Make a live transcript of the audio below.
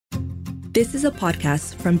This is a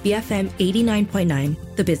podcast from BFM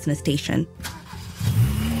 89.9, the business station.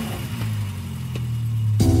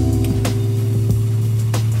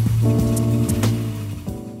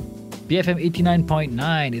 BFM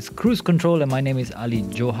 89.9 is Cruise Control, and my name is Ali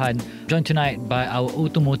Johan. Joined tonight by our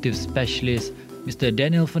automotive specialist, Mr.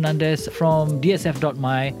 Daniel Fernandez from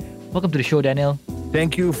DSF.my. Welcome to the show, Daniel.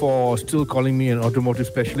 Thank you for still calling me an automotive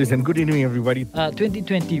specialist, and good evening, everybody.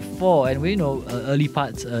 2024, and we know early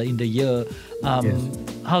parts in the year. Yes.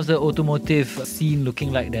 How's the automotive scene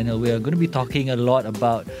looking like, Daniel? We are going to be talking a lot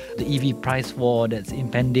about the EV price war that's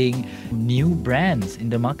impending, new brands in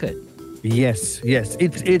the market. Yes.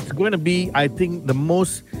 It's going to be, I think, the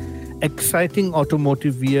most exciting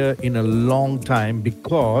automotive year in a long time,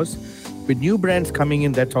 because with new brands coming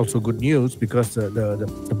in, that's also good news, because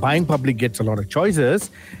the buying public gets a lot of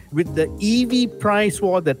choices. With the EV price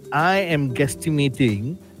war that I am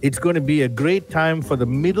guesstimating, it's going to be a great time for the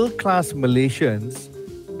middle-class Malaysians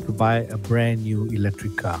to buy a brand new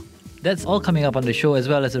electric car. That's all coming up on the show, as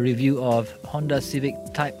well as a review of Honda Civic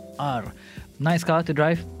Type R. Nice car to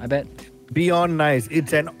drive, I bet. Beyond nice.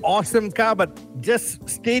 It's an awesome car, but just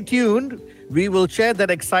stay tuned. We will share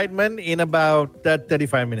that excitement in about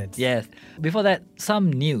 35 minutes. Yes. Before that,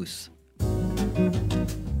 some news. We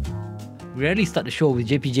rarely start the show with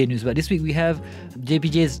JPJ news, but this week we have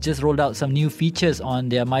JPJ's just rolled out some new features on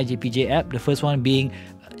their MyJPJ app. The first one being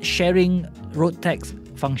sharing road tax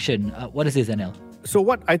function. What is this, NL? So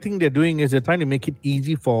what I think they're doing is they're trying to make it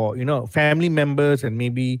easy for, family members and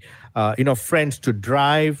maybe, friends to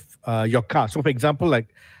drive your car. So for example, like,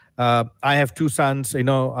 I have two sons,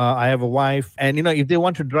 I have a wife, and, if they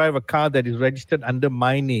want to drive a car that is registered under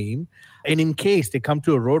my name, and in case they come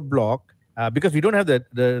to a roadblock, because we don't have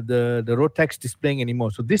the road tax displaying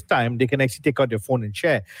anymore. So this time they can actually take out their phone and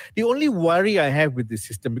share. The only worry I have with this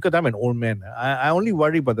system, because I'm an old man, I only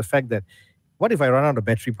worry about the fact that, what if I run out of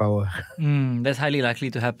battery power? That's highly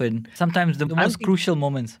likely to happen. Sometimes the most crucial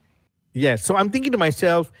moments. Yes. So I'm thinking to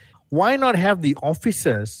myself, why not have the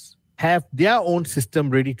officers have their own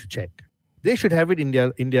system ready to check? They should have it in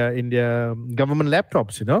their government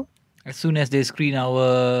laptops, As soon as they screen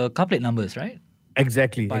our car plate numbers, right?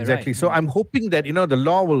 Exactly. Right. So I'm hoping that, the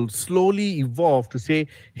law will slowly evolve to say,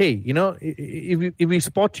 hey, if we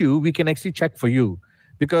spot you, we can actually check for you.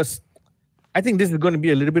 Because I think this is going to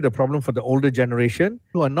be a little bit of a problem for the older generation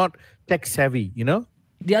who are not tech savvy,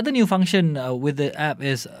 The other new function with the app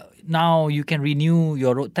is now you can renew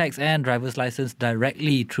your road tax and driver's license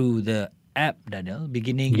directly through the app, Daniel,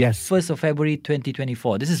 beginning 1st of February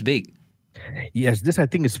 2024. This is big. Yes, this I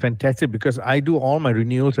think is fantastic, because I do all my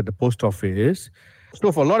renewals at the post office. So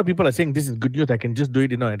for a lot of people are saying this is good news, I can just do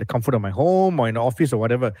it, at the comfort of my home or in the office or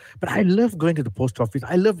whatever. But I love going to the post office.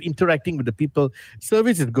 I love interacting with the people.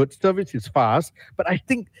 Service is good. Service is fast. But I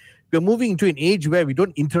think we're moving into an age where we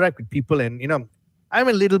don't interact with people. And, I'm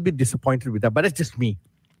a little bit disappointed with that. But that's just me.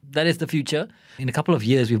 That is the future. In a couple of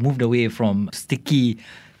years, we've moved away from sticky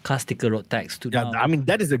car sticker road tax to now. I mean,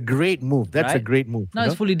 that is a great move. That's right? A great move. Now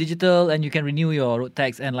it's fully digital, and you can renew your road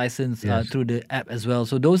tax and license through the app as well.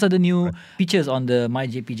 So those are the new features on the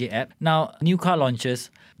MyJPJ app. Now, new car launches,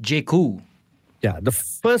 JCOO. Yeah, the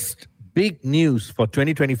first big news for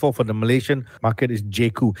 2024 for the Malaysian market is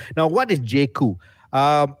JCOO. Now, what is JCOO?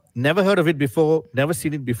 Never heard of it before, never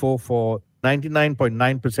seen it before for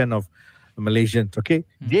 99.9% of Malaysians, okay?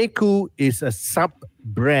 JCOO is a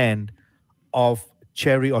sub-brand of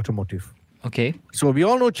Chery Automotive. Okay. So we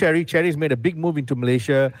all know Chery. Chery's made a big move into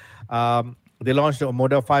Malaysia. They launched the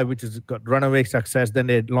Omoda 5, which has got runaway success. Then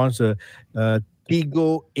they launched the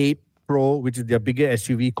Tiggo 8 Pro, which is their bigger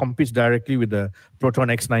SUV, competes directly with the Proton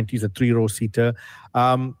X90, a 3-row seater.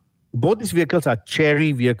 Both these vehicles are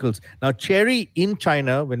Chery vehicles. Now, Chery in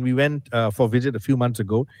China, when we went for a visit a few months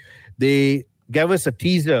ago, they gave us a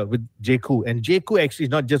teaser with JCOO. And JCOO actually is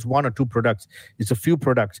not just one or two products. It's a few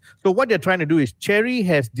products. So what they're trying to do is Chery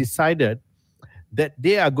has decided that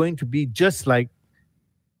they are going to be just like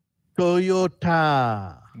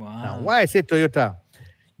Toyota. Wow. Now, why I say Toyota?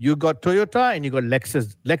 You got Toyota and you got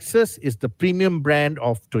Lexus. Lexus is the premium brand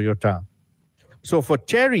of Toyota. So for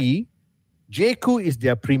Chery, JCOO is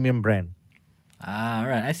their premium brand. Ah,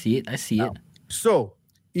 right. I see it. So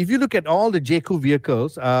if you look at all the JCOO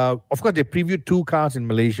vehicles, of course, they previewed 2 cars in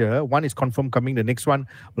Malaysia. One is confirmed coming. The next one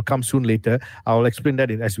will come soon later. I'll explain that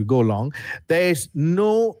as we go along. There is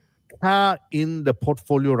no car in the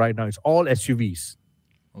portfolio right now. It's all SUVs.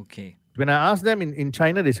 Okay. When I asked them in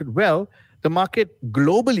China, they said, well, the market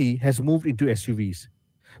globally has moved into SUVs.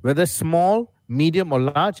 Whether small, medium, or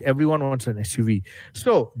large, everyone wants an SUV.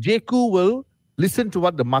 So JCOO will listen to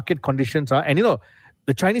what the market conditions are. And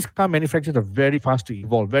the Chinese car manufacturers are very fast to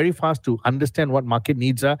evolve, very fast to understand what market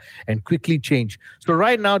needs are and quickly change. So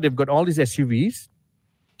right now they've got all these SUVs,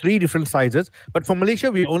 3 different sizes. But for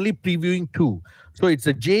Malaysia, we're only previewing 2. So it's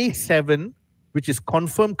a J7, which is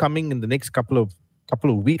confirmed coming in the next couple of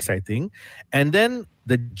weeks, I think. And then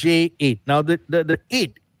the J8. Now, the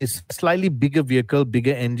 8 is a slightly bigger vehicle,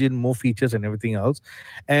 bigger engine, more features and everything else.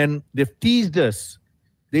 And they've teased us.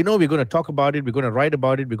 They know we're going to talk about it, we're going to write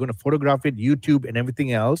about it, we're going to photograph it, YouTube and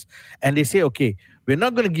everything else. And they say, okay, we're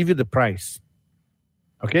not going to give you the price.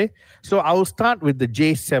 Okay? So I will start with the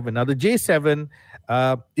J7. Now, the J7,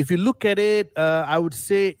 if you look at it, I would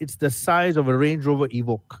say it's the size of a Range Rover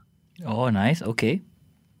Evoque. Oh, nice. Okay.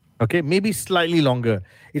 Okay, maybe slightly longer.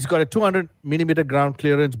 It's got a 200 millimeter ground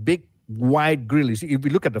clearance, big, wide grille. You see, if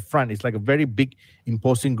you look at the front, it's like a very big,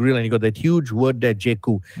 imposing grille, and you got that huge word there,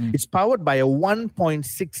 JECU. It's powered by a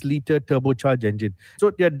 1.6 liter turbocharged engine.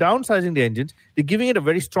 So they're downsizing the engines. They're giving it a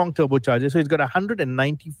very strong turbocharger. So it's got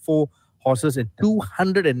 194 horses and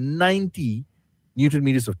 290 Newton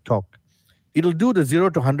meters of torque. It'll do the 0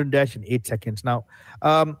 to 100 dash in 8 seconds. Now,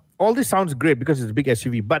 all this sounds great because it's a big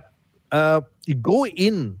SUV, but you go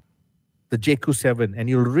in the JECU 7 and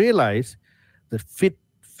you'll realize the fit,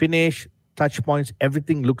 finish, touch points,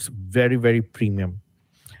 everything looks very, very premium.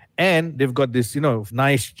 And they've got this,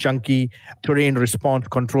 nice, chunky terrain response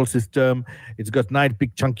control system. It's got nice,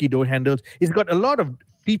 big, chunky door handles. It's got a lot of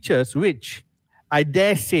features which I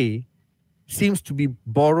dare say seems to be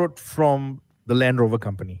borrowed from the Land Rover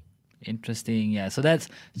company. Interesting. Yeah. So that's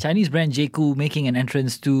Chinese brand JECU making an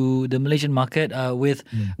entrance to the Malaysian market with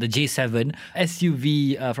the J7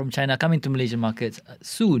 SUV from China coming to Malaysian markets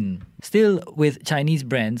soon. Still with Chinese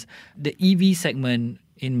brands, the EV segment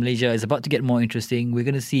in Malaysia is about to get more interesting. We're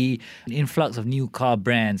going to see an influx of new car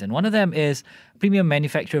brands. And one of them is a premium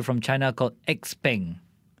manufacturer from China called XPeng.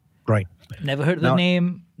 Right. Never heard of the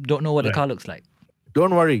name. Don't know what the car looks like.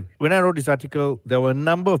 Don't worry. When I wrote this article, there were a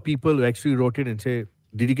number of people who actually wrote it and say,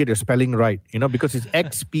 did you get your spelling right? Because it's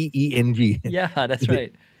XPENG. Yeah, that's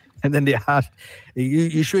right. And then they asked,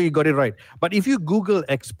 you sure you got it right? But if you Google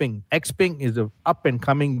XPeng is an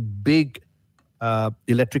up-and-coming big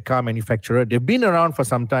electric car manufacturer. They've been around for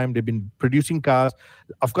some time. They've been producing cars.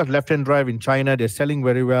 Of course, left-hand drive in China. They're selling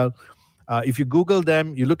very well. If you Google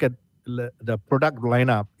them, you look at the product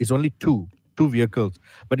lineup, it's only two vehicles.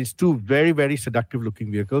 But it's 2 very, very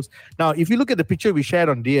seductive-looking vehicles. Now, if you look at the picture we shared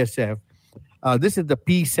on DSF, this is the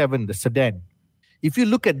P7, the sedan. If you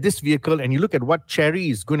look at this vehicle and you look at what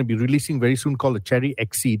Chery is going to be releasing very soon called the Chery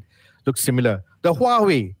Exceed, looks similar. The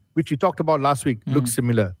Huawei, which we talked about last week, looks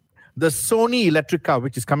similar. The Sony electric car,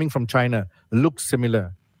 which is coming from China, looks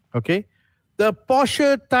similar. Okay? The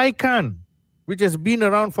Porsche Taycan, which has been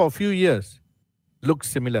around for a few years,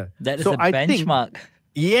 looks similar. That is a benchmark.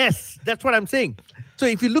 Yes, that's what I'm saying. So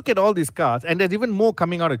if you look at all these cars, and there's even more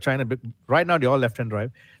coming out of China, but right now they're all left-hand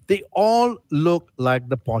drive, they all look like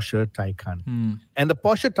the Porsche Taycan. And the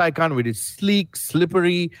Porsche Taycan with its sleek,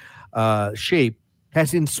 slippery shape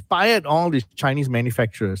has inspired all these Chinese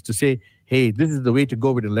manufacturers to say, hey, this is the way to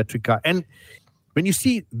go with an electric car. And when you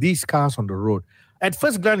see these cars on the road, at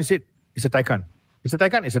first glance you say, it's a Taycan. It's a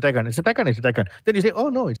Taycan, it's a Taycan, it's a Taycan, it's a Taycan. Then you say, oh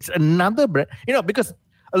no, it's another brand. Because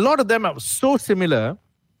a lot of them are so similar,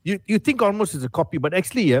 you think almost it's a copy, but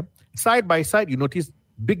actually, side by side, you notice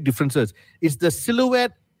big differences. It's the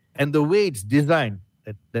silhouette and the way it's designed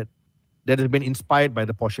that has been inspired by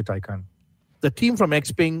the Porsche Taycan. The team from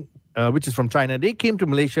XPeng, which is from China, they came to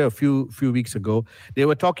Malaysia a few weeks ago. They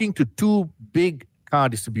were talking to 2 big car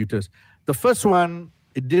distributors. The first one,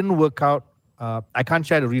 it didn't work out. I can't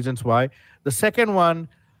share the reasons why. The second one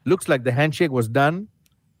looks like the handshake was done,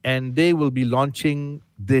 and they will be launching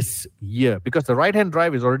this year because the right-hand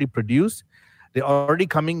drive is already produced. They're already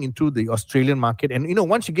coming into the Australian market. And,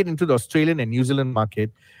 once you get into the Australian and New Zealand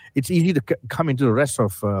market, it's easy to come into the rest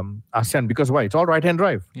of ASEAN because why? It's all right-hand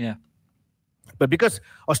drive. Yeah. But because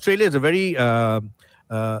Australia is a very a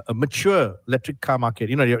mature electric car market,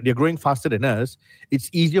 they're growing faster than us, it's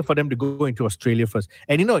easier for them to go into Australia first.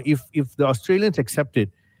 And, if the Australians accept it,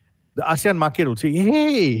 the ASEAN market will say,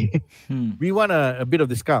 hey, we want a bit of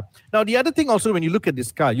this car. Now, the other thing also, when you look at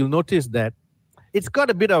this car, you'll notice that it's got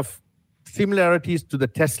a bit of similarities to the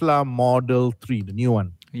Tesla Model 3, the new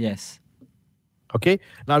one. Yes. Okay.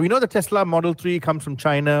 Now, we know the Tesla Model 3 comes from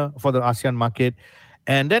China for the ASEAN market.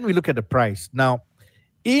 And then we look at the price. Now,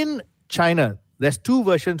 in China, there's 2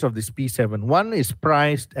 versions of this P7. One is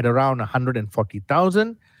priced at around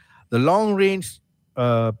 140,000. The long range,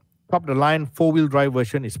 top-of-the-line 4-wheel drive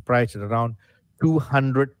version is priced at around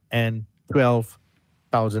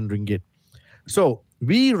 212,000 ringgit. So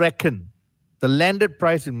we reckon the landed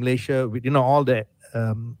price in Malaysia with all the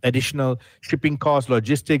additional shipping costs,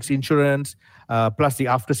 logistics, insurance, plus the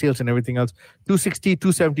after sales and everything else. 260,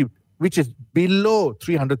 270, which is below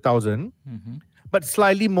 300,000, but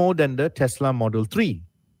slightly more than the Tesla Model 3.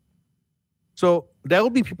 So there will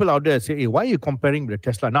be people out there say, hey, why are you comparing with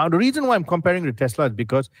Tesla? Now, the reason why I'm comparing with Tesla is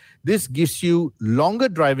because this gives you longer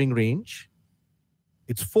driving range.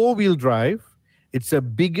 It's 4-wheel drive. It's a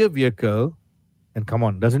bigger vehicle. And come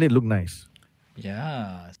on, doesn't it look nice?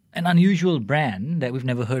 Yeah. An unusual brand that we've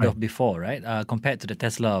never heard of before, right? Compared to the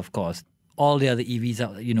Tesla, of course. All the other EVs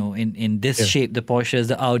are, in this shape, the Porsches,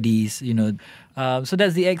 the Audis, So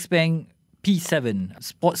that's the XPeng P7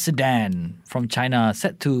 sports sedan from China,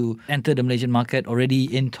 set to enter the Malaysian market, already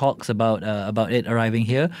in talks about it arriving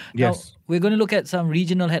here. Yes. Now, we're going to look at some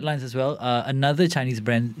regional headlines as well. Another Chinese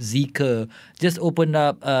brand, Zeekr, just opened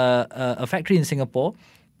up a factory in Singapore.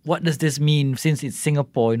 What does this mean since it's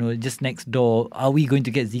Singapore, just next door? Are we going to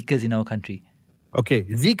get Zeekrs in our country? Okay,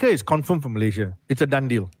 Zeekr is confirmed for Malaysia. It's a done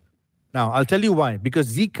deal. Now, I'll tell you why.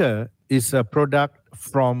 Because Zeekr is a product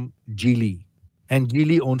from Geely. And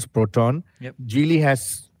Geely owns Proton. Yep. Geely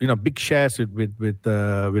has, big shares with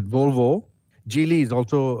Volvo. Geely is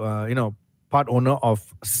also, part owner of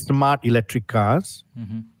Smart Electric Cars.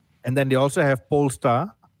 And then they also have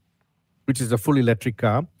Polestar, which is a full electric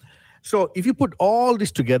car. So if you put all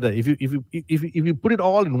this together, if you put it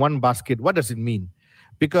all in one basket, what does it mean?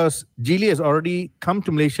 Because Geely has already come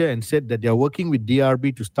to Malaysia and said that they are working with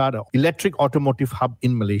DRB to start an electric automotive hub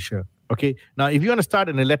in Malaysia. Okay. Now, if you want to start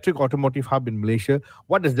an electric automotive hub in Malaysia,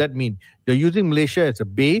 what does that mean? You're using Malaysia as a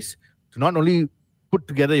base to not only put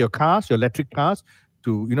together your cars, your electric cars,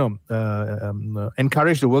 to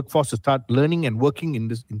encourage the workforce to start learning and working in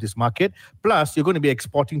this market. Plus, you're going to be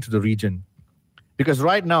exporting to the region. Because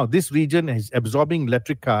right now, this region is absorbing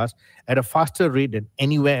electric cars at a faster rate than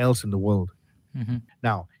anywhere else in the world.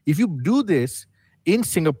 Now, if you do this in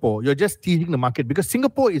Singapore, you're just teasing the market, because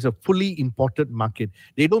Singapore is a fully imported market.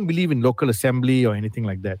 They don't believe in local assembly or anything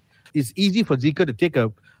like that. It's easy for Zeekr to take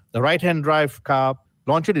the right-hand drive car,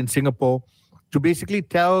 launch it in Singapore, to basically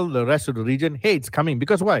tell the rest of the region, hey, it's coming.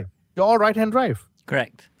 Because why? They're all right-hand drive.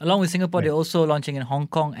 Correct. Along with Singapore, they're also launching in Hong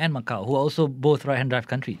Kong and Macau, who are also both right-hand drive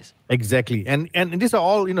countries. Exactly. And these are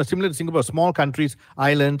all, similar to Singapore, small countries,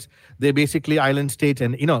 islands. They're basically island states.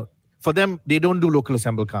 And, for them, they don't do local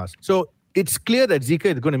assembled cars. So it's clear that Zeekr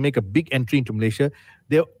is going to make a big entry into Malaysia.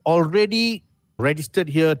 They're already registered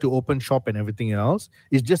here to open shop and everything else.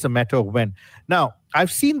 It's just a matter of when. Now,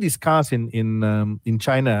 I've seen these cars in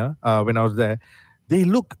China when I was there. They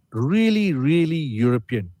look really, really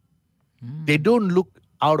European. They don't look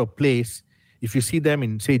out of place if you see them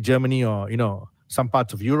in, say, Germany or, some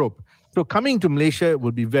parts of Europe. So coming to Malaysia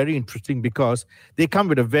will be very interesting because they come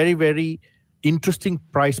with a very, very interesting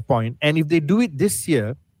price point. And if they do it this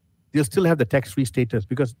year, they'll still have the tax-free status,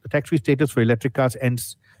 because the tax-free status for electric cars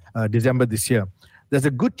ends December this year. There's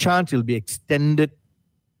a good chance it'll be extended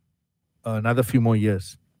another few more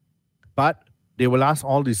years. But they will ask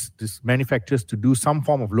all these manufacturers to do some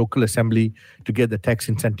form of local assembly to get the tax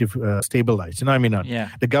incentive stabilized. You know what I mean? Yeah.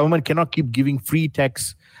 The government cannot keep giving free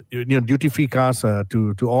tax, duty-free cars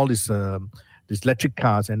to all these electric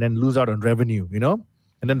cars and then lose out on revenue,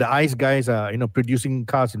 And then the ICE guys are, producing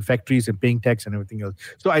cars in factories and paying tax and everything else.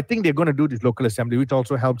 So I think they're going to do this local assembly, which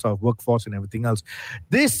also helps our workforce and everything else.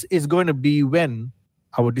 This is going to be when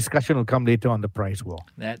our discussion will come later on the price war.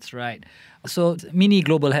 That's right. So Mini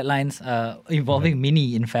global headlines involving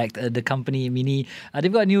Mini, in fact, the company Mini.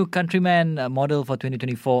 They've got a new Countryman model for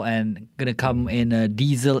 2024 and going to come in a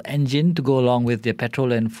diesel engine to go along with their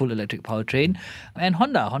petrol and full electric powertrain. And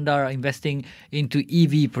Honda are investing into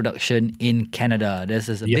EV production in Canada. This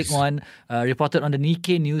is a big one. Reported on the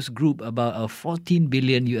Nikkei News Group about a $14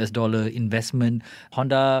 billion investment.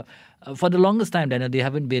 Honda, for the longest time, Daniel, they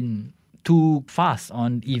haven't been too fast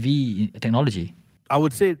on EV technology. I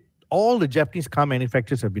would say all the Japanese car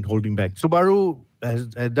manufacturers have been holding back. Subaru has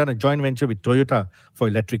done a joint venture with Toyota for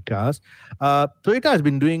electric cars. Toyota has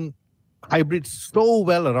been doing hybrids so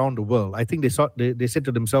well around the world. I think they said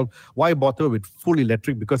to themselves, why bother with full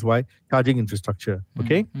electric? Because why? Charging infrastructure.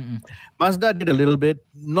 Okay? Mazda did a little bit,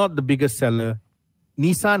 not the biggest seller.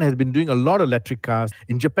 Nissan has been doing a lot of electric cars.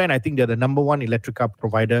 In Japan, I think they're the number one electric car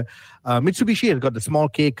provider. Mitsubishi has got the small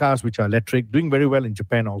K cars, which are electric, doing very well in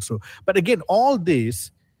Japan also. But again, all this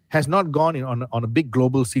has not gone on a big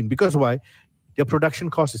global scene. Because why? Their production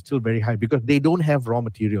cost is still very high because they don't have raw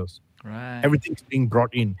materials. Right. Everything's being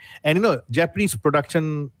brought in. And, Japanese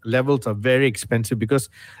production levels are very expensive because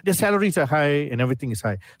their salaries are high and everything is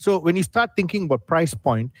high. So when you start thinking about price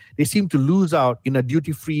point, they seem to lose out in a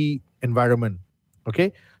duty-free environment.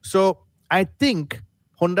 Okay, so I think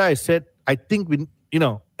Honda has said, I think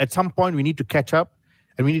at some point we need to catch up,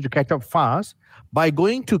 and we need to catch up fast. By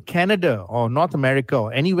going to Canada or North America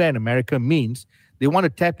or anywhere in America means they want to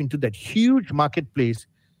tap into that huge marketplace,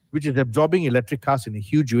 which is absorbing electric cars in a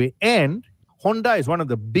huge way. And Honda is one of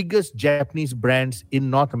the biggest Japanese brands in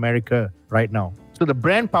North America right now. So the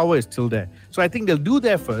brand power is still there. So I think they'll do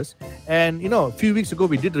there first. And, a few weeks ago,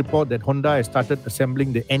 we did report that Honda has started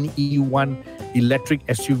assembling the NE1 electric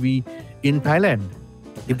SUV in Thailand.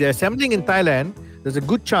 If they're assembling in Thailand, there's a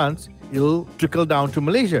good chance it'll trickle down to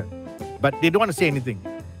Malaysia. But they don't want to say anything.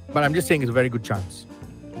 But I'm just saying it's a very good chance.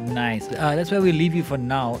 Nice. That's where we leave you for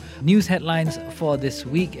now. News headlines for this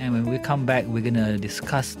week. And when we come back, we're going to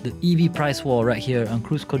discuss the EV price war right here on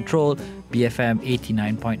Cruise Control, BFM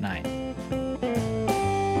 89.9.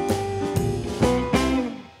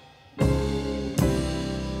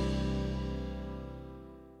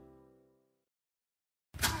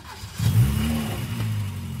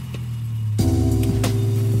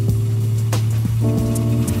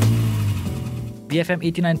 BFM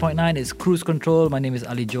 89.9 is Cruise Control. My name is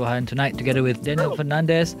Ali Johan. Tonight, together with Daniel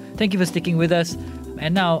Fernandez. Thank you for sticking with us.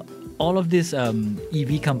 And now, all of these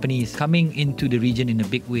EV companies coming into the region in a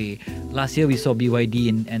big way. Last year, we saw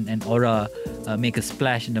BYD and Aura make a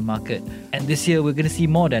splash in the market. And this year, we're going to see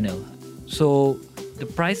more, Daniel. So, the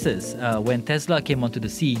prices, when Tesla came onto the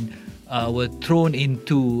scene, were thrown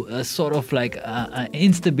into a sort of like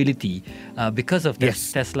instability because of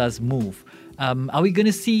Tesla's move. Are we going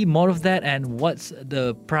to see more of that, and what's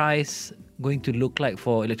the price going to look like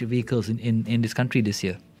for electric vehicles in this country this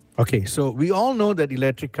year? Okay, so we all know that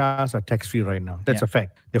electric cars are tax-free right now. That's a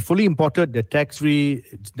fact. They're fully imported, they're tax-free.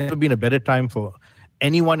 It's never been a better time for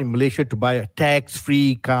anyone in Malaysia to buy a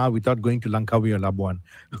tax-free car without going to Langkawi or Labuan.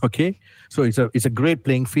 Okay, so it's a great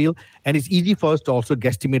playing field, and it's easy for us to also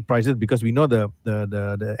guesstimate prices because we know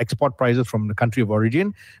the export prices from the country of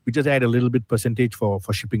origin. We just add a little bit percentage for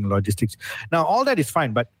shipping and logistics. Now, all that is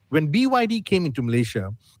fine, but when BYD came into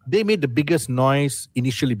Malaysia, they made the biggest noise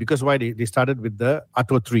initially because why? They started with the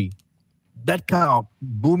Atto 3. That car,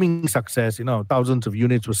 booming success, thousands of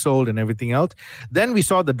units were sold and everything else. Then we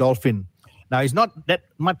saw the Dolphin. Now, it's not that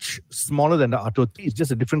much smaller than the Atto 3. It's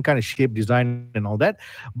just a different kind of shape, design, and all that.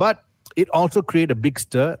 But it also created a big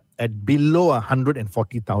stir at below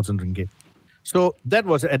 140,000 ringgit. So that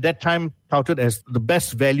was, at that time, touted as the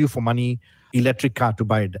best value for money electric car to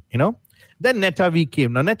buy, Then Netta V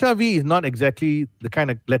came. Now, Netta V is not exactly the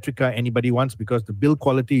kind of electric car anybody wants because the build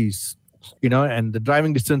quality is, and the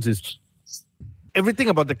driving distance is, everything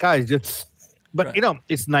about the car is just, but,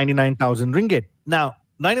 it's 99,000 ringgit. Now,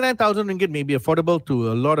 99,000 ringgit may be affordable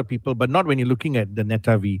to a lot of people, but not when you're looking at the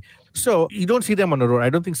Netta V. So you don't see them on the road.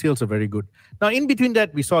 I don't think sales are very good. Now, in between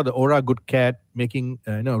that, we saw the Aura Good Cat making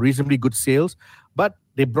reasonably good sales, but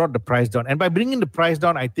they brought the price down. And by bringing the price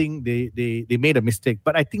down, I think they made a mistake.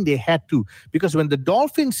 But I think they had to, because when the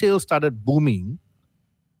Dolphin sales started booming,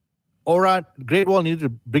 Great Wall needed to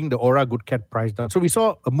bring the Aura Good Cat price down. So we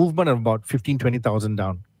saw a movement of about 15,000-20,000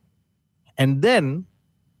 down. And then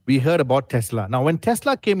we heard about Tesla. Now, when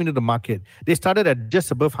Tesla came into the market, they started at just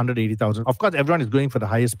above 180,000. Of course, everyone is going for the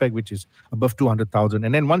highest spec, which is above 200,000.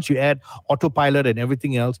 And then once you add autopilot and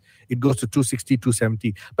everything else, it goes to 260,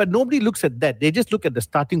 270. But nobody looks at that. They just look at the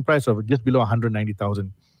starting price of just below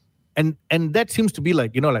 190,000. And that seems to be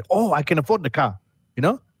like, I can afford the car,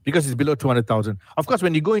 because it's below 200,000. Of course,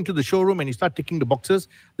 when you go into the showroom and you start ticking the boxes,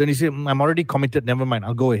 then you say, I'm already committed. Never mind,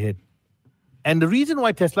 I'll go ahead. And the reason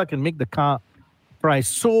why Tesla can make the car price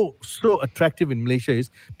so attractive in Malaysia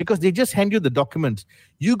is because they just hand you the documents.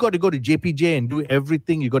 You got to go to JPJ and do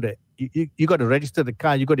everything. You got to register the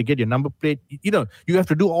car. You got to get your number plate. You have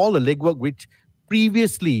to do all the legwork, which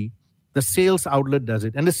previously the sales outlet does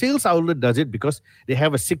it. And the sales outlet does it because they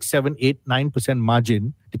have a 6, 7, 8, 9%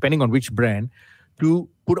 margin, depending on which brand, to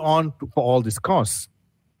put on for all these costs.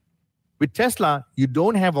 With Tesla, you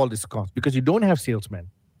don't have all this cost because you don't have salesmen.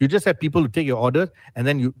 You just have people who take your order and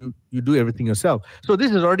then you do everything yourself. So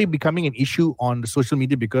this is already becoming an issue on the social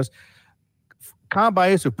media because car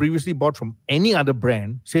buyers who previously bought from any other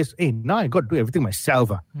brand says, hey, now I got to do everything myself.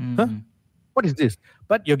 Huh? What is this?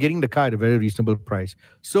 But you're getting the car at a very reasonable price.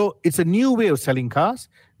 So it's a new way of selling cars.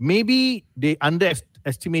 Maybe they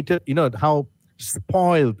underestimated, how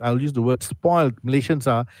spoiled, I'll use the word spoiled, Malaysians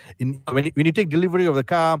are. When you take delivery of the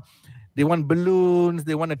car, they want balloons,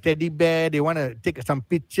 they want a teddy bear, they want to take some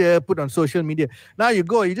picture, put on social media. Now you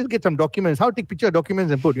just get some documents. How to take picture of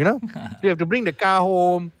documents and put, So you have to bring the car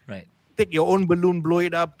home, right? Take your own balloon, blow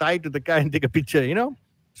it up, tie it to the car and take a picture,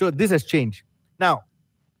 So this has changed. Now,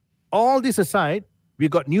 all this aside, we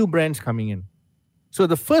got new brands coming in. So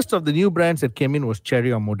the first of the new brands that came in was Chery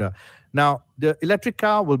Omoda. Now, the electric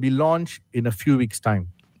car will be launched in a few weeks' time.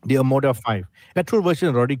 The Omoda 5. Petrol version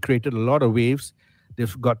has already created a lot of waves.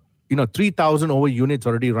 They've got, 3,000 over units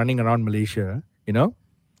already running around Malaysia,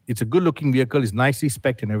 It's a good-looking vehicle. It's nicely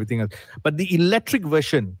spec'd and everything else. But the electric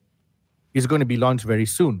version is going to be launched very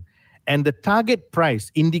soon. And the target price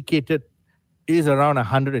indicated is around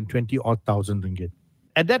 120,000 ringgit.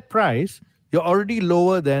 At that price, you're already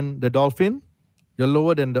lower than the Dolphin, you're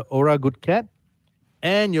lower than the Aura Good Cat,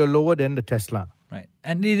 and you're lower than the Tesla. Right.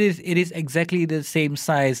 And it is exactly the same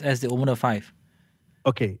size as the Omoda 5.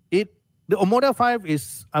 Okay. The Omoda 5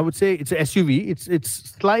 is, I would say, it's an SUV. It's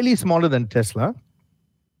slightly smaller than Tesla.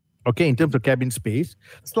 Okay, in terms of cabin space.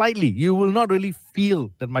 Slightly. You will not really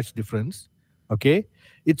feel that much difference. Okay.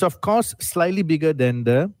 It's, of course, slightly bigger than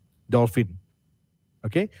the Dolphin.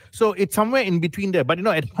 Okay. So it's somewhere in between there. But, at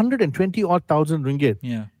 120,000 ringgit.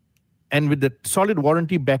 Yeah. And with the solid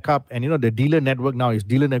warranty backup and, the dealer network now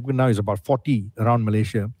is about 40 around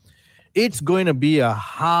Malaysia. It's going to be a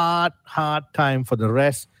hard time for the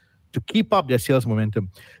rest to keep up their sales momentum.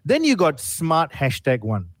 Then you got Smart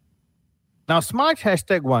 #1. Now, Smart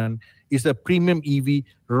 #1 is a premium EV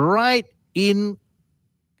right in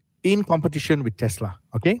competition with Tesla,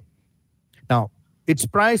 okay? Now, it's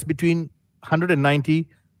priced between 190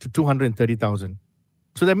 to 230,000.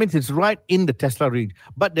 So that means it's right in the Tesla range.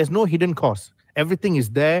 But there's no hidden cost. Everything is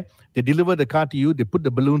there. They deliver the car to you. They put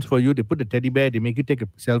the balloons for you. They put the teddy bear. They make you take a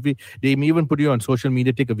selfie. They may even put you on social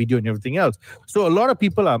media, take a video and everything else. So a lot of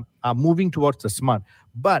people are moving towards the Smart.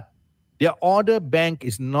 But their order bank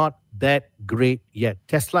is not that great yet.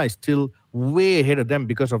 Tesla is still way ahead of them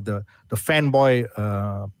because of the fanboy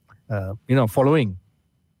following.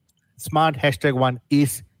 Smart #1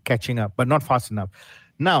 is catching up, but not fast enough.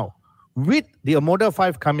 Now, with the Omoda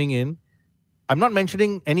 5 coming in, I'm not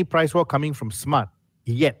mentioning any price war coming from Smart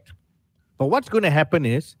yet. But what's going to happen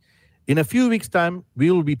is, in a few weeks' time,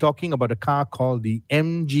 we will be talking about a car called the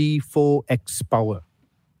MG4 X Power.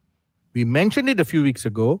 We mentioned it a few weeks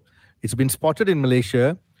ago. It's been spotted in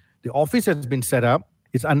Malaysia. The office has been set up.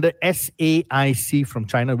 It's under SAIC from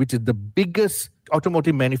China, which is the biggest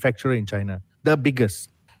automotive manufacturer in China. The biggest.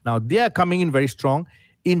 Now, they are coming in very strong.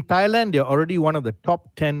 In Thailand, they're already one of the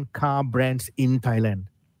top 10 car brands in Thailand.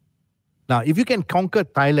 Now, if you can conquer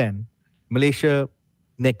Thailand, Malaysia,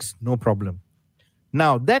 next, no problem.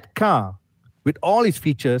 Now, that car, with all its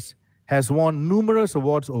features, has won numerous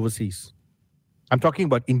awards overseas. I'm talking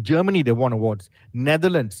about in Germany, they won awards.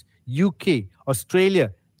 Netherlands, UK,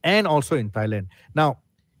 Australia, and also in Thailand. Now,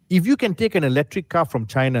 if you can take an electric car from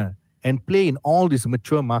China and play in all these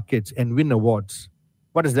mature markets and win awards,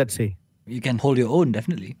 what does that say? You can hold your own,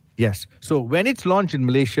 definitely. Yes. So when it's launched in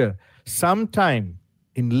Malaysia, sometime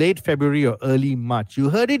in late February or early March, you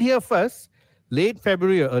heard it here first, late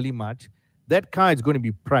February or early March, that car is going to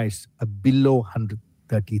be priced below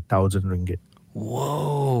 130,000 ringgit.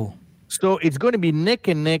 Whoa. So it's going to be neck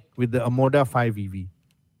and neck with the Omoda 5 EV.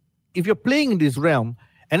 If you're playing in this realm,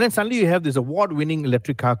 and then suddenly you have this award-winning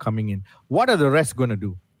electric car coming in, what are the rest going to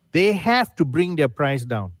do? They have to bring their price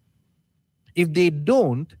down. If they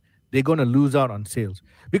don't, they're going to lose out on sales.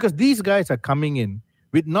 Because these guys are coming in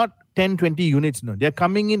with not 10, 20 units. No, they're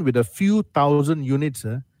coming in with a few thousand units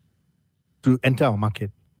to enter our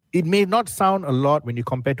market. It may not sound a lot when you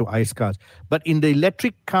compare to ICE cars, but in the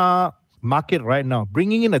electric car market right now,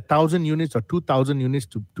 bringing in 1,000 units or 2,000 units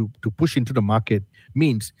to push into the market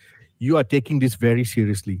means you are taking this very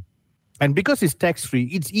seriously. And because it's tax-free,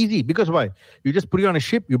 it's easy. Because why? You just put it on a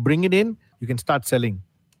ship, you bring it in, you can start selling.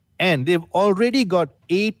 And they've already got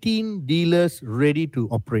 18 dealers ready to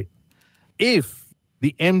operate. If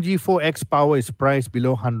the MG4 X Power is priced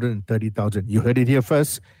below 130,000, you heard it here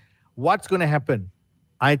first, what's going to happen?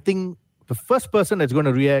 I think the first person that's going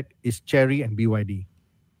to react is Chery and BYD.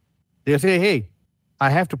 They'll say, hey,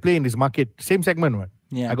 I have to play in this market, same segment, right?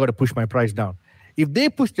 Yeah. I got to push my price down. If they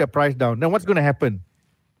push their price down, then what's going to happen?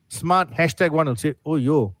 Smart #1 will say,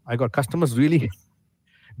 oh, I got customers really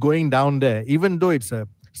going down there, even though it's a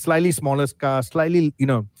slightly smaller car, slightly,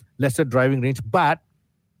 lesser driving range, but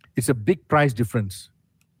it's a big price difference.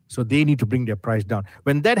 So they need to bring their price down.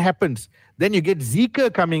 When that happens, then you get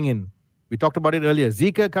Zeekr coming in. We talked about it earlier.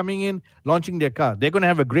 Zeekr coming in, launching their car. They're going to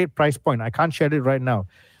have a great price point. I can't share it right now.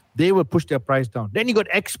 They will push their price down. Then you got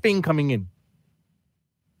Xpeng coming in.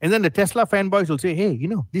 And then the Tesla fanboys will say, hey,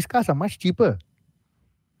 these cars are much cheaper.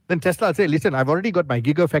 Then Tesla will say, listen, I've already got my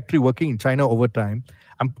Gigafactory working in China over time.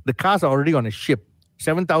 The cars are already on a ship.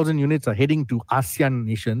 7,000 units are heading to ASEAN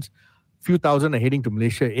nations. Few thousand are heading to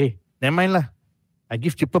Malaysia. Hey, never mind lah. I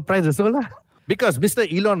give cheaper price as well lah. Because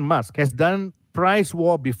Mr. Elon Musk has done price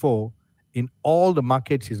war before in all the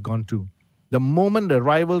markets he's gone to. The moment the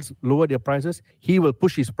rivals lower their prices, he will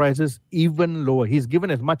push his prices even lower. He's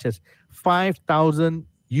given as much as 5,000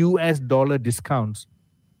 US dollar discounts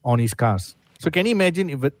on his cars. So can you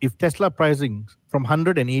imagine if Tesla pricing from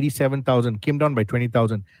 187,000 came down by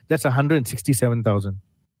 20,000, that's 167,000.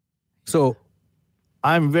 So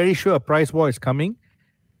I'm very sure a price war is coming.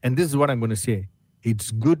 And this is what I'm going to say.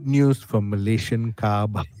 It's good news for Malaysian car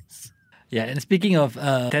buyers. Yeah, and speaking of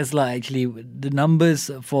Tesla, actually, the numbers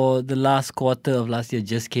for the last quarter of last year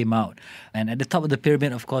just came out. And at the top of the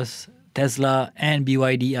pyramid, of course, Tesla and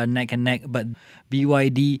BYD are neck and neck, but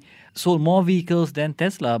BYD sold more vehicles than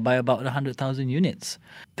Tesla by about 100,000 units.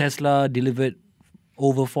 Tesla delivered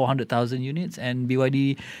over 400,000 units, and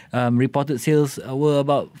BYD reported sales were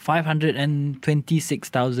about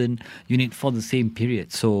 526,000 units for the same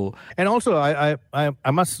period. So, and also, I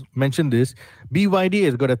must mention this. BYD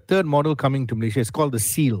has got a third model coming to Malaysia. It's called the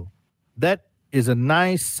Seal. That is a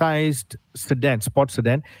nice-sized sedan, sports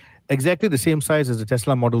sedan, exactly the same size as the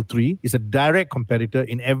Tesla Model 3. It's a direct competitor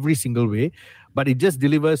in every single way, but it just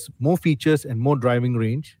delivers more features and more driving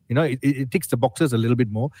range. You know, it ticks the boxes a little bit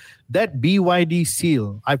more. That BYD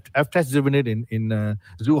Seal, I've test driven it in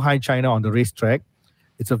Zhuhai, China on the racetrack.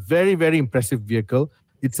 It's a very, very impressive vehicle.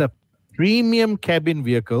 It's a premium cabin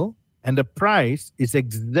vehicle, and the price is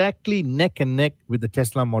exactly neck and neck with the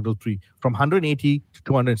Tesla Model 3, from 180 to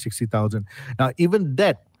 260,000. Now, even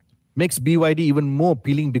that makes BYD even more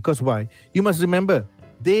appealing, because why? You must remember,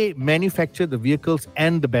 they manufacture the vehicles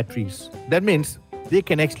and the batteries. That means they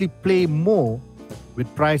can actually play more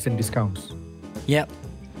with price and discounts. Yep.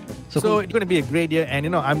 So it's going to be a great year.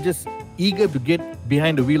 And, I'm just eager to get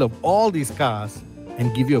behind the wheel of all these cars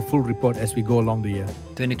and give you a full report as we go along the year.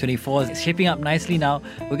 2024 is shaping up nicely now.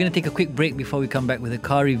 We're going to take a quick break before we come back with a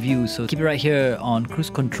car review. So keep it right here on Cruise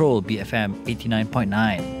Control, BFM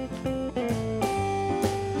 89.9.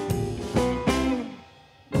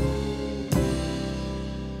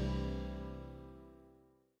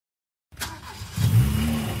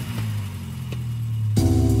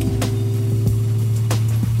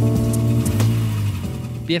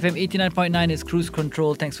 BFM 89.9 is Cruise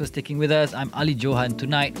Control. Thanks for sticking with us. I'm Ali Johan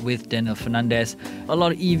tonight with Daniel Fernandez. A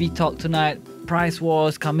lot of EV talk tonight. Price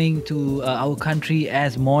wars coming to our country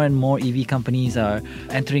as more and more EV companies are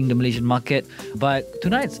entering the Malaysian market. But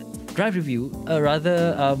tonight's drive review, a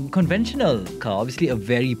rather conventional car, obviously a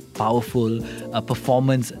very powerful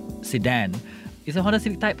performance sedan, is a Honda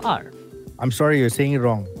Civic Type R. I'm sorry, you're saying it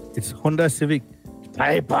wrong. It's Honda Civic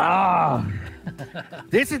Type R.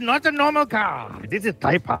 This is not a normal car. This is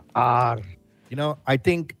Type R. I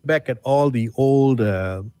think back at all the old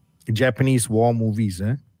Japanese war movies,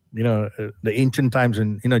 the ancient times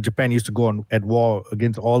when, Japan used to go at war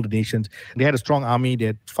against all the nations. They had a strong army, they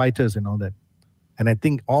had fighters and all that. And I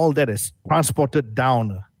think all that is transported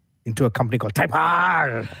down into a company called Type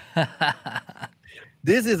R.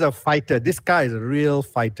 This is a fighter. This car is a real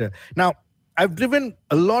fighter. Now, I've driven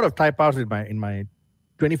a lot of Type Rs in my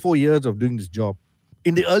 24 years of doing this job.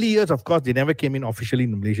 In the early years, of course, they never came in officially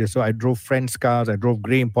in Malaysia. So I drove friends' cars, I drove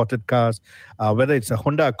grey imported cars, whether it's a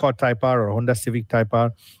Honda Accord Type R or a Honda Civic Type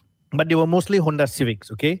R. But they were mostly Honda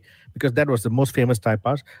Civics, okay? Because that was the most famous Type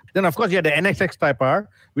Rs. Then, of course, you had the NSX Type R,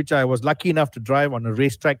 which I was lucky enough to drive on a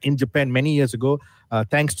racetrack in Japan many years ago,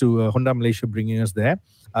 thanks to Honda Malaysia bringing us there.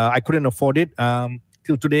 I couldn't afford it.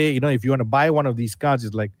 Till today, if you want to buy one of these cars,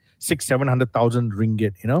 it's like 600,000-700,000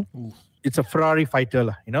 ringgit, Ooh. It's a Ferrari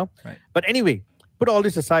fighter, Right. But anyway, put all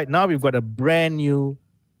this aside. Now we've got a brand new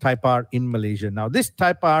Type R in Malaysia. Now this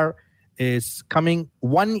Type R is coming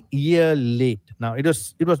 1 year late. Now it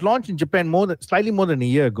was launched in Japan slightly more than a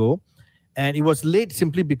year ago, and it was late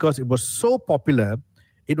simply because it was so popular.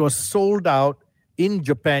 It was sold out in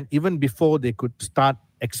Japan even before they could start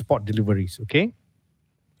export deliveries. Okay,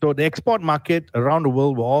 so the export market around the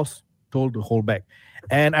world were all told to hold back.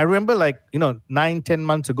 And I remember 9-10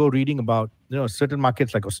 months ago reading about, certain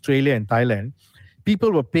markets like Australia and Thailand,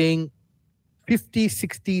 people were paying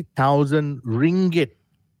 50,000-60,000 ringgit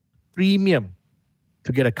premium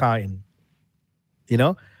to get a car in.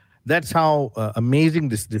 That's how amazing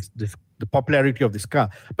the popularity of this car.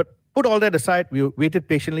 But put all that aside, we waited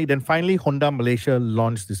patiently. Then finally, Honda Malaysia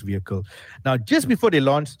launched this vehicle. Now, just before they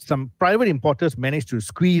launched, some private importers managed to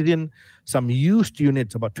squeeze in some used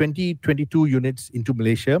units, about 22 units into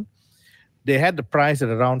Malaysia. They had the price at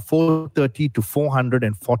around 430 to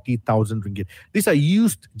 440,000 ringgit. These are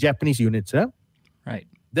used Japanese units. Right.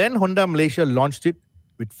 Then Honda Malaysia launched it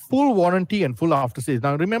with full warranty and full after sales.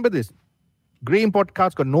 Now, remember this. Grey import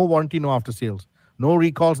cars got no warranty, no after sales. No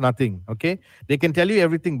recalls, nothing, okay? They can tell you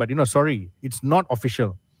everything, but, sorry, it's not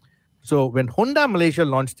official. So when Honda Malaysia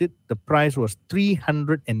launched it, the price was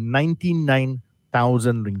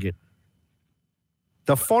 399,000 ringgit.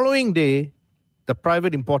 The following day, the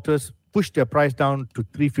private importers pushed their price down to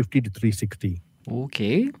 350 to 360.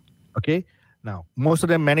 Okay. Now, most of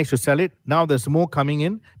them managed to sell it. Now there's more coming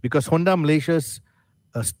in because Honda Malaysia's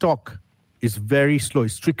stock is very slow.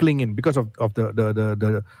 It's trickling in because of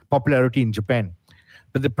the popularity in Japan.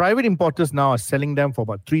 But the private importers now are selling them for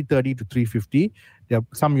about 330 to 350. There are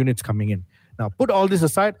some units coming in. Now, put all this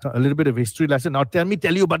aside, a little bit of history lesson. Now, tell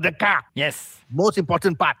you about the car. Yes. Most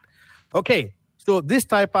important part. Okay, so this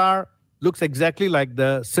Type R looks exactly like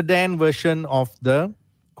the sedan version of the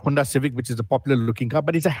Honda Civic, which is a popular looking car,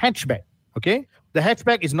 but it's a hatchback. Okay, the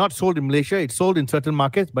hatchback is not sold in Malaysia. It's sold in certain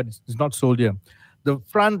markets, but it's not sold here. The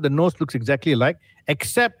front, the nose looks exactly alike,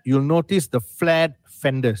 except you'll notice the flat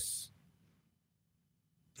fenders.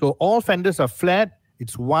 So all fenders are flat.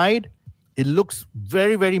 It's wide. It looks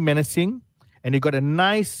very, very menacing. And you got a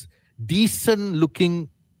nice, decent looking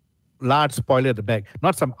large spoiler at the back.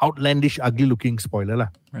 Not some outlandish, ugly looking spoiler. Lah.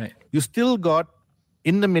 Right. You still got,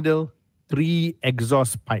 in the middle, 3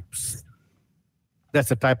 exhaust pipes. That's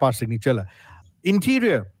the Type R signature. Lah.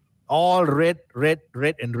 Interior, all red,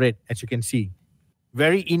 and red, as you can see.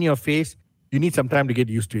 Very in your face. You need some time to get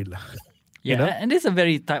used to it. Lah. Yeah, you know? And it's a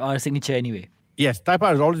very Type R signature anyway. Yes, Type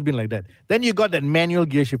R has always been like that. Then you got that manual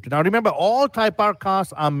gear shifter. Now remember, all Type R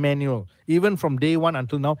cars are manual, even from day one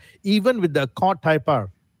until now, even with the Accord Type R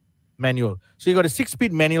manual. So you got a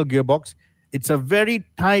 6-speed manual gearbox. It's a very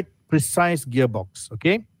tight, precise gearbox,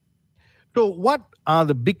 okay? So what are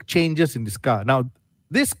the big changes in this car? Now,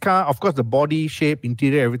 this car, of course, the body shape,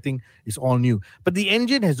 interior, everything is all new. But the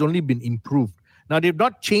engine has only been improved. Now, they've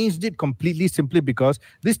not changed it completely simply because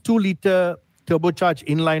this 2-liter turbocharged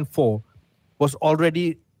inline 4 was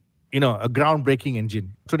already, a groundbreaking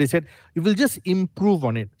engine. So they said, we will just improve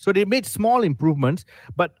on it. So they made small improvements,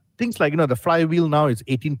 but things like, the flywheel now is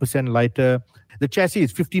 18% lighter. The chassis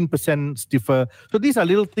is 15% stiffer. So these are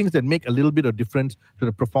little things that make a little bit of difference to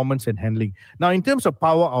the performance and handling. Now, in terms of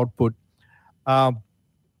power output,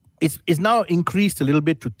 it's now increased a little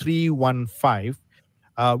bit to 315,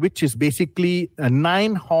 which is basically a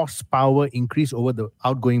 9 horsepower increase over the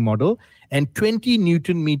outgoing model and 20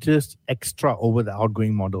 Newton meters extra over the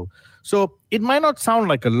outgoing model. So it might not sound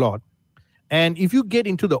like a lot. And if you get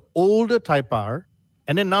into the older Type R,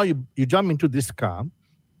 and then now you jump into this car,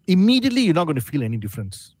 immediately you're not going to feel any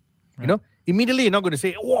difference. Right. Immediately you're not going to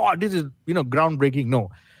say, wow, this is, groundbreaking. No.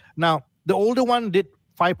 Now, the older one did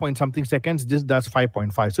 5-point-something seconds. This does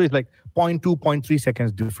 5.5. So it's like 0.2, 0.3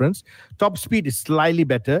 seconds difference. Top speed is slightly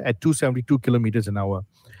better at 272 kilometers an hour.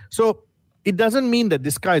 So it doesn't mean that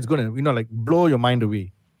this car is going to, blow your mind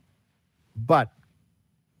away. But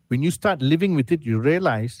when you start living with it, you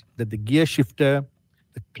realize that the gear shifter,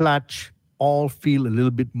 the clutch, all feel a little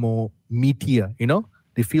bit more meatier,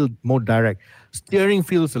 They feel more direct. Steering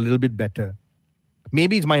feels a little bit better.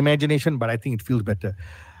 Maybe it's my imagination, but I think it feels better.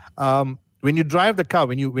 When you drive the car,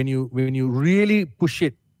 when you really push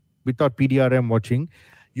it without PDRM watching,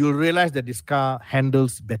 you'll realize that this car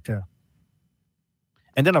handles better.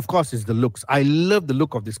 And then, of course, is the looks. I love the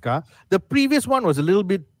look of this car. The previous one was a little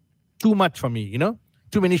bit too much for me,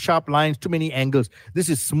 Too many sharp lines, too many angles. This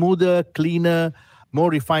is smoother, cleaner, more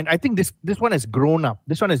refined. I think this one has grown up.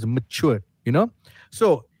 This one has matured,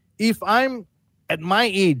 So if I'm at my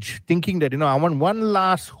age thinking that, I want one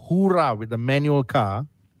last hoorah with a manual car,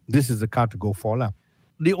 this is the car to go for.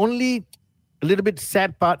 The only a little bit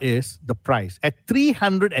sad part is the price. At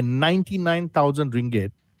 399,000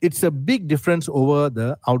 ringgit, it's a big difference over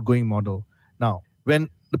the outgoing model. Now, when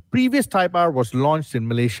the previous Type R was launched in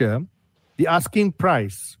Malaysia, the asking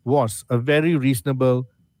price was a very reasonable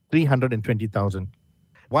 320,000.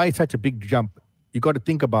 Why such a big jump? You got to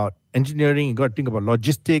think about engineering, you got to think about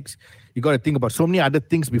logistics, you got to think about so many other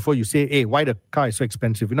things before you say, hey, why the car is so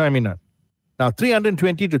expensive? You know what I mean? Now,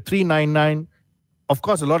 320 to 399, of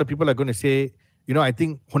course, a lot of people are going to say, I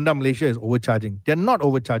think Honda Malaysia is overcharging. They're not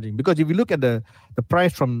overcharging because if you look at the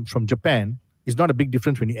price from Japan, it's not a big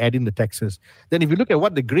difference when you add in the taxes. Then if you look at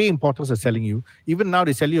what the grey importers are selling you, even now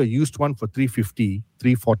they sell you a used one for 350,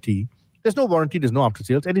 340. There's no warranty, there's no after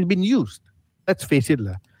sales, and it's been used. Let's face it.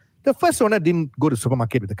 The first owner didn't go to the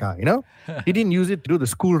supermarket with the car, He didn't use it to do the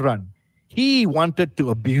school run. He wanted to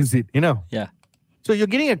abuse it, Yeah. So you're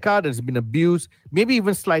getting a car that's been abused, maybe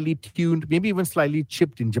even slightly tuned, maybe even slightly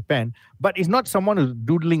chipped in Japan, but it's not someone who's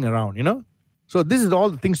doodling around, So this is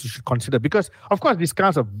all the things you should consider because, of course, these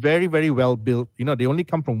cars are very, very well built. They only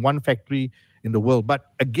come from one factory in the world.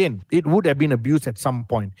 But again, it would have been abused at some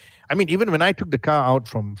point. I mean, even when I took the car out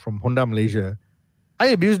from Honda Malaysia, I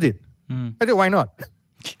abused it. I said, why not?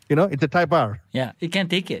 It's a Type R. Yeah, it can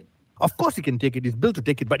take it. Of course it can take it. It's built to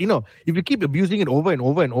take it. But, if you keep abusing it over and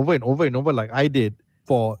over and over and over and over like I did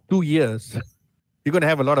for 2 years, you're going to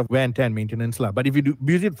have a lot of wear and tear and maintenance. But if you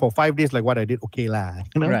abuse it for 5 days like what I did, okay lah.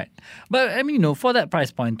 Right. But, for that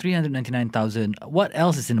price point, 399,000, what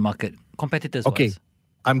else is in the market, competitors-wise? Okay.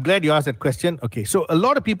 I'm glad you asked that question. Okay. So a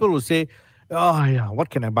lot of people will say, what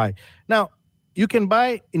can I buy? Now, you can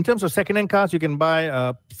buy, in terms of second-hand cars, you can buy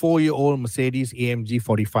a 4-year-old Mercedes AMG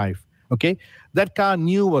 45. Okay, that car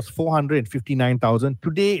new was 459,000.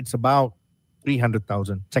 Today it's about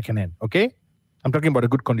 300,000 second-hand. Okay, I'm talking about a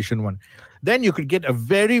good condition one. Then you could get a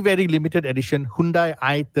very, very limited edition Hyundai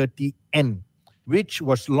i30N, which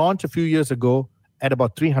was launched a few years ago at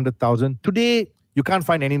about 300,000. Today you can't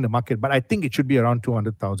find any in the market, but I think it should be around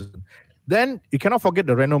 200,000. Then you cannot forget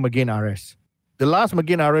the Renault Megane RS. The last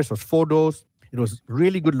Megane RS was 4 doors. It was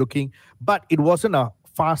really good looking, but it wasn't a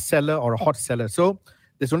fast seller or a hot seller. So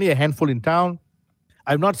there's only a handful in town.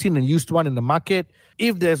 I've not seen a used one in the market.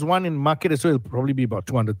 If there's one in the market as well, it'll probably be about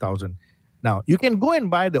 200,000. Now, you can go and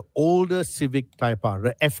buy the older Civic Type R,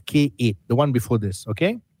 the FK8, the one before this,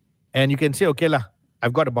 okay? And you can say, okay,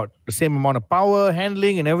 I've got about the same amount of power,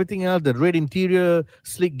 handling, and everything else, the red interior,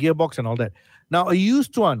 slick gearbox, and all that. Now, a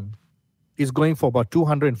used one is going for about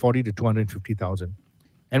 240 to 250,000.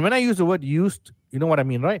 And when I use the word used, you know what I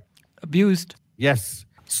mean, right? Abused. Yes.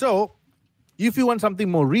 So, if you want something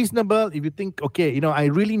more reasonable, if you think, okay, I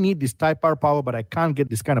really need this Type R power, but I can't get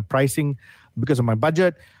this kind of pricing because of my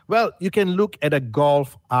budget, well, you can look at a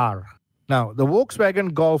Golf R. Now, the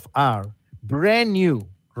Volkswagen Golf R, brand new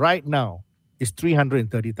right now, is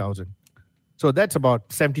 330,000. So that's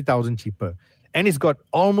about 70,000 cheaper. And it's got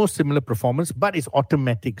almost similar performance, but it's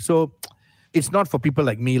automatic. So it's not for people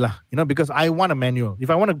like me, because I want a manual.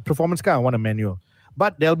 If I want a performance car, I want a manual.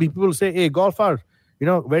 But there'll be people who say, hey, Golf R,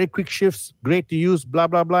 very quick shifts, great to use, blah,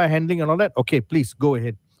 blah, blah, handling and all that. Okay, please go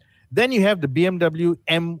ahead. Then you have the BMW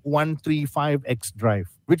M135X Drive,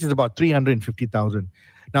 which is about 350,000.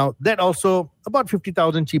 Now, that also about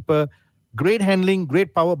 50,000 cheaper, great handling,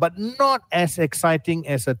 great power, but not as exciting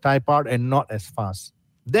as a Type R and not as fast.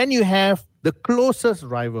 Then you have the closest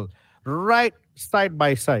rival, right side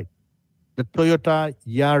by side, the Toyota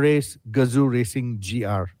Yaris Gazoo Racing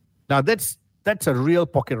GR. Now, that's a real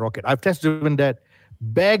pocket rocket. I've test-driven that.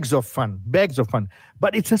 Bags of fun.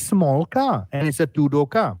 But it's a small car and it's a 2-door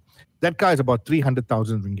car. That car is about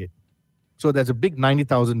 300,000 ringgit. So there's a big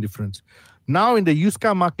 90,000 difference. Now in the used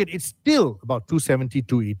car market, it's still about 270,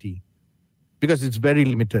 280 because it's very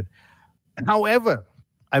limited. However,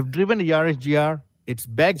 I've driven the Yaris GR. It's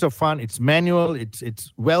bags of fun. It's manual.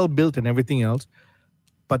 It's well built and everything else.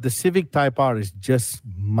 But the Civic Type R is just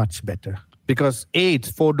much better. Because A,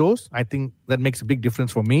 it's 4 doors. I think that makes a big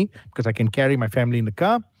difference for me because I can carry my family in the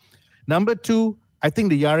car. Number 2, I think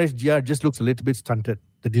the Yaris GR just looks a little bit stunted,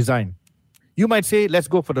 the design. You might say, let's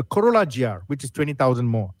go for the Corolla GR, which is 20,000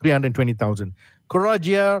 more, 320,000. Corolla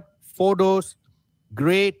GR, 4 doors,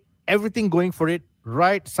 great, everything going for it,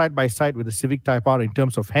 right side by side with the Civic Type R in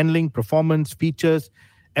terms of handling, performance, features,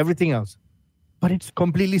 everything else. But it's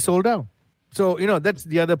completely sold out. So, that's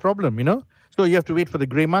the other problem, So you have to wait for the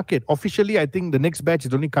grey market. Officially, I think the next batch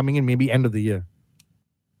is only coming in maybe end of the year.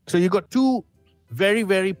 So you got 2 very,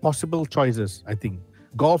 very possible choices, I think.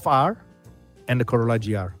 Golf R and the Corolla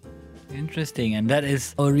GR. Interesting. And that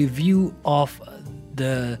is a review of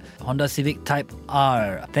the Honda Civic Type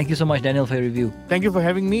R. Thank you so much, Daniel, for your review. Thank you for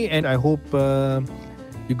having me. And I hope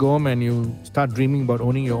you go home and you start dreaming about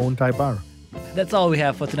owning your own Type R. That's all we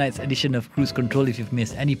have for tonight's edition of Cruise Control. If you've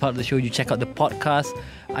missed any part of the show, you check out the podcast.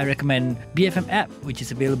 I recommend BFM app, which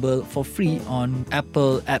is available for free on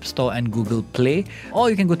Apple App Store and Google Play. Or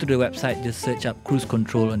you can go to the website, just search up Cruise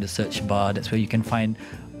Control on the search bar. That's where you can find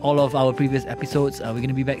all of our previous episodes. We're going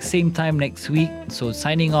to be back same time next week. So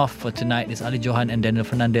signing off for tonight is Ali Johan and Daniel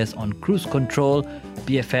Fernandez on Cruise Control,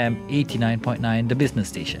 BFM 89.9, the business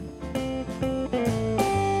station.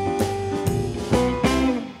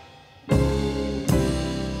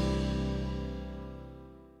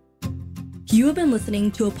 You have been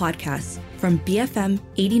listening to a podcast from BFM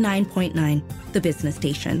 89.9, the business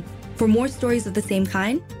station. For more stories of the same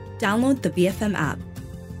kind, download the BFM app.